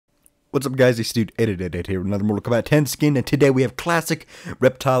What's up, guys? It's Dude Edited here with another Mortal Kombat 10 skin, and today we have Classic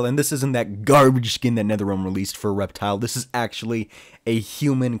Reptile, and this isn't that garbage skin that NetherRealm released for Reptile. This is actually a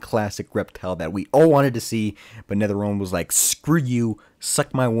human Classic Reptile that we all wanted to see, but NetherRealm was like, screw you,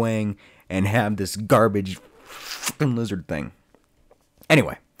 suck my wang, and have this garbage fucking lizard thing.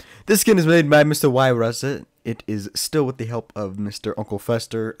 Anyway, this skin is made by Mr. Y. It is still with the help of Mr. Uncle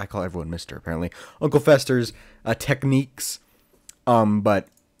Fester. I call everyone Mr. apparently. Uncle Fester's techniques, but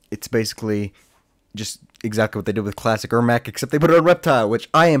it's basically just exactly what they did with Classic Ermac, except they put it on Reptile, which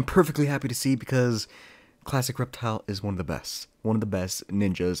I am perfectly happy to see because Classic Reptile is one of the best. One of the best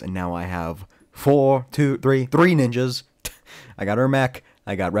ninjas, and now I have three ninjas. I got Ermac,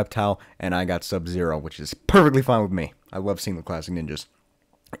 I got Reptile, and I got Sub-Zero, which is perfectly fine with me. I love seeing the Classic ninjas.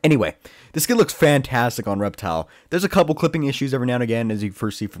 Anyway, this skin looks fantastic on Reptile. There's a couple clipping issues every now and again, as you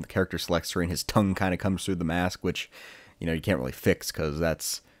first see from the character select screen. His tongue kind of comes through the mask, which, you know, you can't really fix because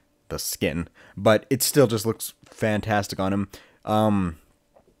that's the skin, but it still just looks fantastic on him.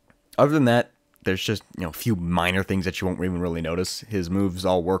 Other than that, there's just, you know, a few minor things that you won't even really notice. His moves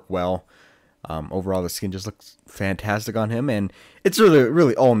all work well. Overall, the skin just looks fantastic on him, and it's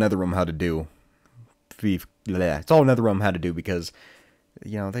really all NetherRealm how to do. It's all NetherRealm how to do because,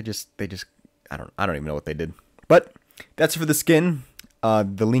 you know, they just I don't even know what they did. But that's for the skin.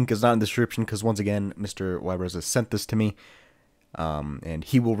 The link is not in the description because, once again, Mr. Y has sent this to me. And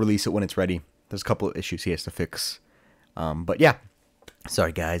he will release it when it's ready. There's a couple of issues he has to fix. But yeah.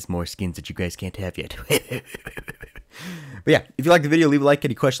 Sorry, guys. More skins that you guys can't have yet. But yeah, if you like the video, leave a like.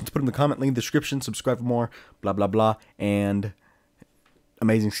 Any questions, put them in the comment link in the description. Subscribe for more. Blah, blah, blah. And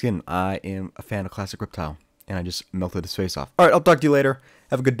amazing skin. I am a fan of Classic Reptile. And I just melted his face off. Alright, I'll talk to you later.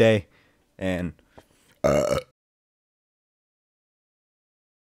 Have a good day. And